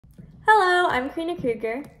Hello, I'm Karina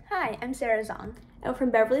Kruger. Hi, I'm Sarah Zhang. And we're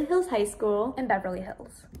from Beverly Hills High School in Beverly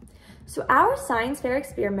Hills. So our science fair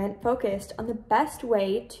experiment focused on the best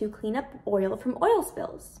way to clean up oil from oil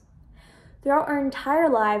spills. Throughout our entire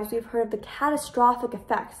lives, we've heard of the catastrophic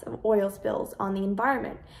effects of oil spills on the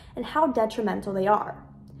environment and how detrimental they are.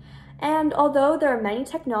 And although there are many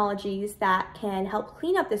technologies that can help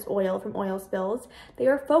clean up this oil from oil spills, they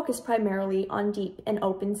are focused primarily on deep and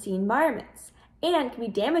open sea environments and can be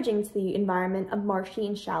damaging to the environment of marshy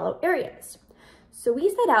and shallow areas. So we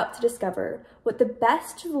set out to discover what the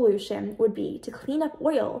best solution would be to clean up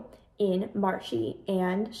oil in marshy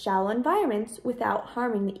and shallow environments without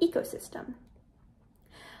harming the ecosystem.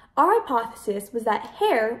 Our hypothesis was that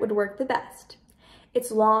hair would work the best. It's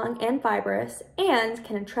long and fibrous and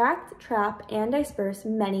can attract, trap, and disperse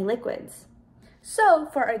many liquids. So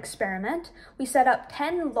for our experiment, we set up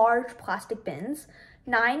 10 large plastic bins,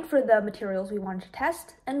 9 for the materials we wanted to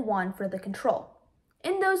test and 1 for the control.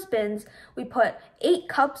 In those bins, we put 8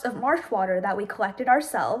 cups of marsh water that we collected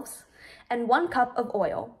ourselves and 1 cup of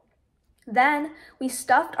oil. Then we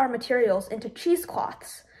stuffed our materials into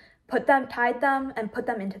cheesecloths, tied them, and put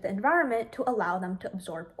them into the environment to allow them to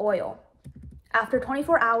absorb oil. After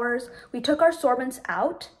 24 hours, we took our sorbents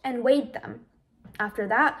out and weighed them. After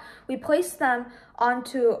that, we placed them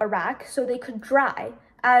onto a rack so they could dry,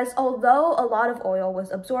 as although a lot of oil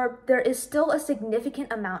was absorbed, there is still a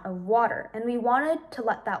significant amount of water, and we wanted to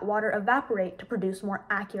let that water evaporate to produce more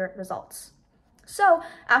accurate results. So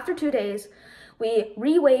after 2 days, we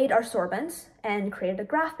reweighed our sorbents and created a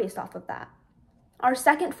graph based off of that. Our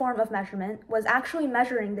second form of measurement was actually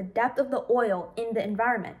measuring the depth of the oil in the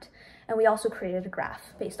environment, and we also created a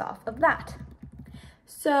graph based off of that.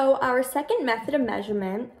 So our second method of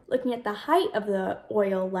measurement, looking at the height of the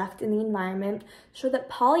oil left in the environment, showed that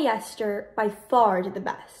polyester by far did the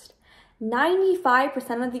best.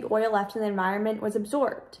 95% of the oil left in the environment was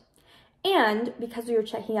absorbed. And because we were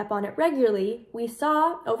checking up on it regularly, we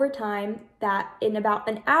saw over time that in about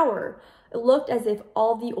an hour, it looked as if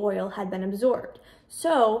all the oil had been absorbed.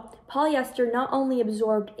 So polyester not only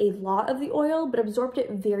absorbed a lot of the oil, but absorbed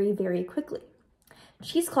it very, very quickly.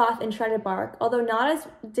 Cheesecloth and shredded bark, although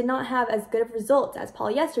did not have as good of results as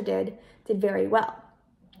polyester did very well.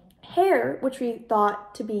 Hair, which we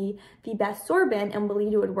thought to be the best sorbent and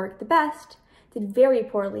believed it would work the best, did very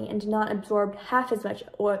poorly and did not absorb half as much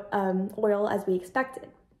oil as we expected.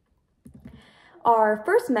 Our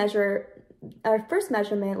first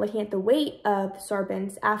measurement, looking at the weight of the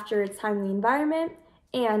sorbents after its time in the environment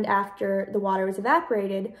and after the water was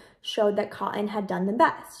evaporated, showed that cotton had done the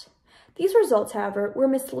best. These results, however, were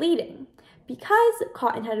misleading. Because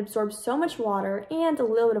cotton had absorbed so much water and a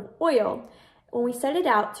little bit of oil, when we set it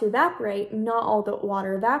out to evaporate, not all the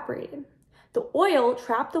water evaporated. The oil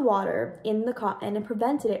trapped the water in the cotton and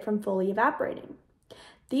prevented it from fully evaporating.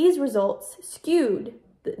 These results skewed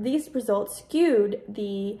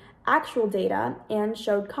the actual data and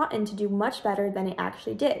showed cotton to do much better than it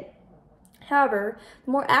actually did. However,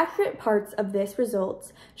 the more accurate parts of this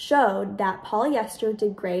results showed that polyester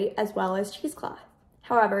did great as well as cheesecloth.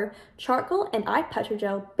 However, charcoal and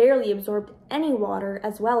I-petrogel barely absorbed any water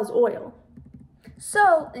as well as oil.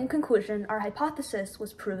 So, in conclusion, our hypothesis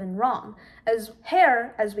was proven wrong, as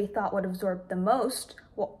hair, as we thought would absorb the most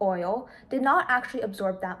oil, did not actually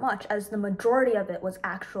absorb that much, as the majority of it was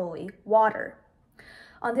actually water.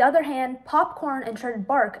 On the other hand, popcorn and shredded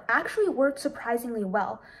bark actually worked surprisingly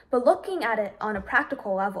well, but looking at it on a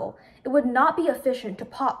practical level, it would not be efficient to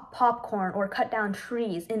pop popcorn or cut down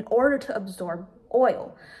trees in order to absorb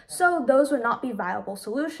oil, so those would not be viable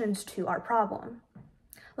solutions to our problem.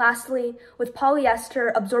 Lastly, with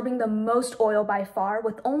polyester absorbing the most oil by far,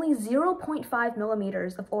 with only 0.5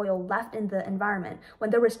 millimeters of oil left in the environment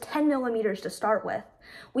when there was 10 millimeters to start with,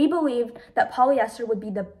 we believed that polyester would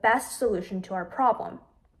be the best solution to our problem.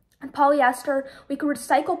 In polyester, we could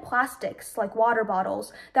recycle plastics like water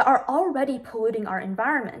bottles that are already polluting our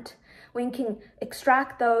environment. We can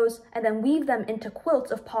extract those and then weave them into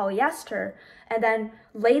quilts of polyester and then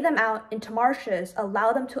lay them out into marshes,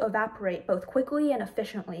 allow them to evaporate both quickly and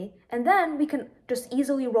efficiently, and then we can just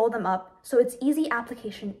easily roll them up so it's easy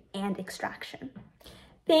application and extraction.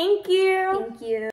 Thank you. Thank you.